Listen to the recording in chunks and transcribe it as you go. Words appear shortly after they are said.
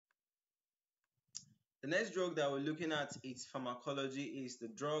The next drug that we're looking at its pharmacology is the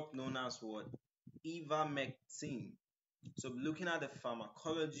drug known as what? Ivermectin. So we're looking at the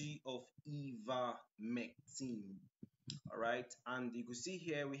pharmacology of ivermectin. All right, and you can see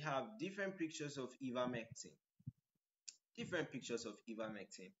here we have different pictures of ivermectin.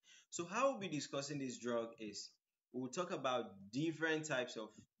 So how we'll be discussing this drug is we'll talk about different types of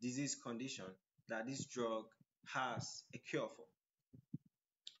disease condition that this drug has a cure for.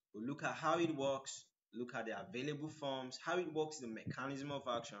 We'll look at how it works, look at the available forms, how it works, the mechanism of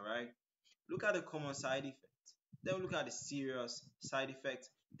action, right? Look at the common side effects. Then we'll look at the serious side effects,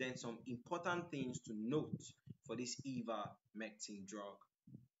 then some important things to note for this ivermectin drug.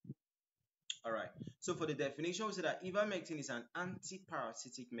 All right, so for the definition, we say that ivermectin is an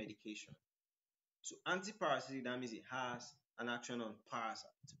antiparasitic medication. So antiparasitic, that means it has an action on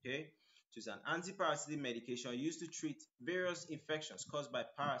parasites, okay? So it's an antiparasitic medication used to treat various infections caused by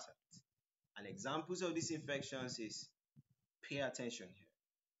parasites. And examples of these infections is, pay attention here.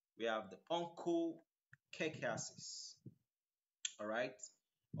 We have the Onchocerciasis, all right?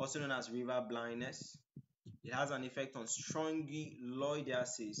 Also known as river blindness. It has an effect on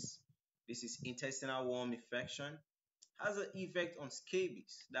Strongyloidiasis. This is intestinal worm infection. Has an effect on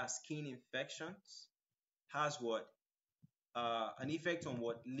scabies, that's skin infections. Has what? An effect on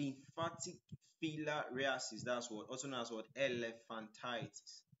what? Lymphatic filariasis, that's what, also known as what?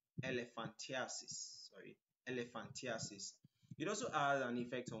 Elephantiasis. It also has an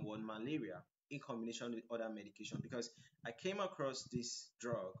effect on what? Malaria, in combination with other medication, because I came across this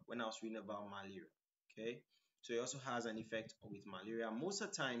drug when I was reading about malaria. Okay, so it also has an effect with malaria most of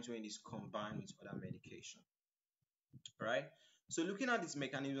the times when it is combined with other medication. All right, so looking at this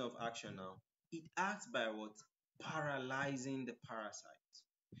mechanism of action now, it acts by what? Paralyzing the parasite.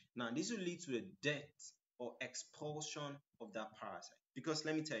 Now this will lead to the death or expulsion of that parasite, because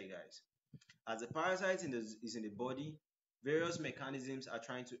let me tell you guys, as the parasite is in the body, various mechanisms are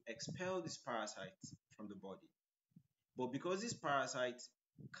trying to expel this parasite from the body. But because this parasite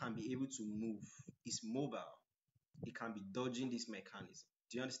can be able to move, it's mobile, it can be dodging this mechanism.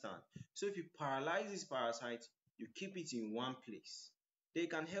 Do you understand? So if you paralyze this parasite, you keep it in one place, they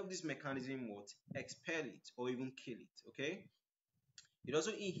can help this mechanism what? Expel it or even kill it, okay? It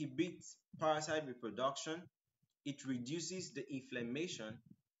also inhibits parasite reproduction. It reduces the inflammation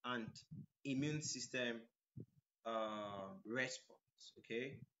and immune system response,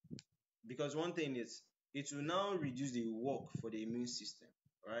 okay? Because one thing is, it will now reduce the work for the immune system,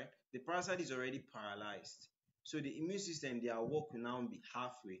 right? The parasite is already paralyzed. So the immune system, their work will now be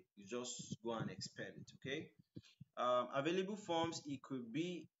halfway. You just go and expel it, okay? Available forms, it could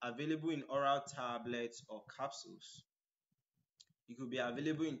be available in oral tablets or capsules. It could be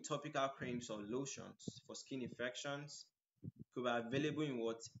available in topical creams or lotions for skin infections. It could be available in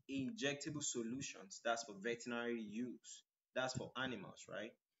what? Injectable solutions. That's for veterinary use. That's for animals,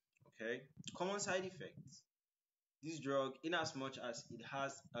 right? Okay. Common side effects. This drug, in as much as it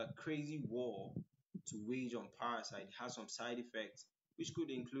has a crazy war to wage on parasite, it has some side effects, which could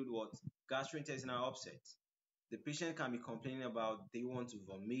include what? Gastrointestinal upset. The patient can be complaining about they want to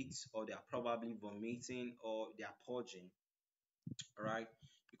vomit, or they are probably vomiting, or they are purging. All right.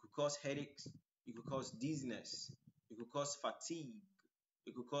 It could cause headaches. It could cause dizziness. It could cause fatigue.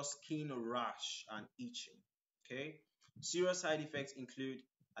 It could cause skin rash and itching. Okay. Serious side effects include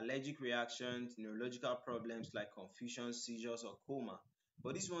allergic reactions, neurological problems like confusion, seizures, or coma.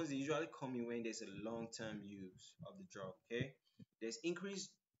 But these ones, they usually come in when there's a long-term use of the drug. Okay. There's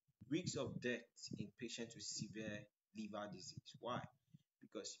increased risks of death in patients with severe liver disease. Why?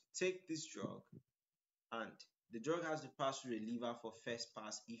 Because you take this drug and the drug has to pass through the liver for first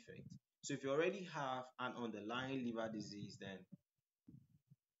pass effect. So if you already have an underlying liver disease, then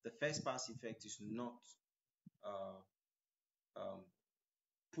the first pass effect is not uh,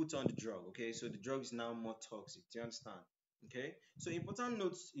 put on the drug. Okay, so the drug is now more toxic. Do you understand? Okay, so important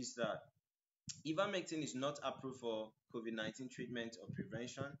notes is that ivermectin is not approved for COVID-19 treatment or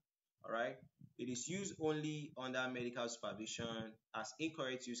prevention. All right, it is used only under medical supervision, as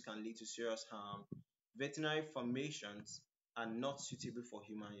incorrect use can lead to serious harm. Veterinary formations are not suitable for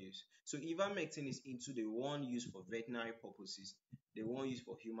human use. So ivermectin is into the one used for veterinary purposes, the one used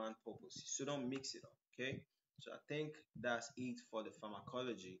for human purposes. So don't mix it up, okay? So I think that's it for the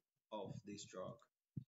pharmacology of this drug.